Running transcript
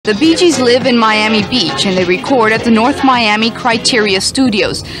The Bee Gees live in Miami Beach and they record at the North Miami Criteria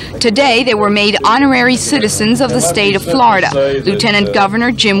Studios. Today they were made honorary citizens of the state of Florida. Lieutenant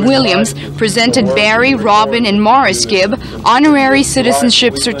Governor Jim Williams presented Barry, Robin, and Morris Gibb honorary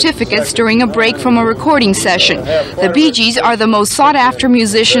citizenship certificates during a break from a recording session. The Bee Gees are the most sought-after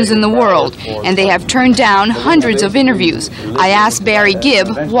musicians in the world, and they have turned down hundreds of interviews. I asked Barry Gibb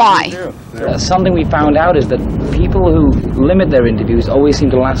why. Something we found out is that people who limit their interviews always seem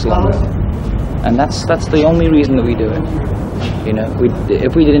to last longer, and that's the only reason that we do it. You know,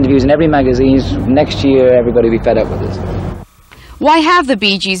 if we did interviews in every magazine, next year everybody would be fed up with us. Why have the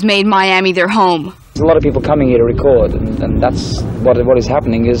Bee Gees made Miami their home? There's a lot of people coming here to record, and that's what is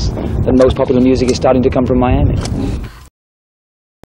happening is that most popular music is starting to come from Miami.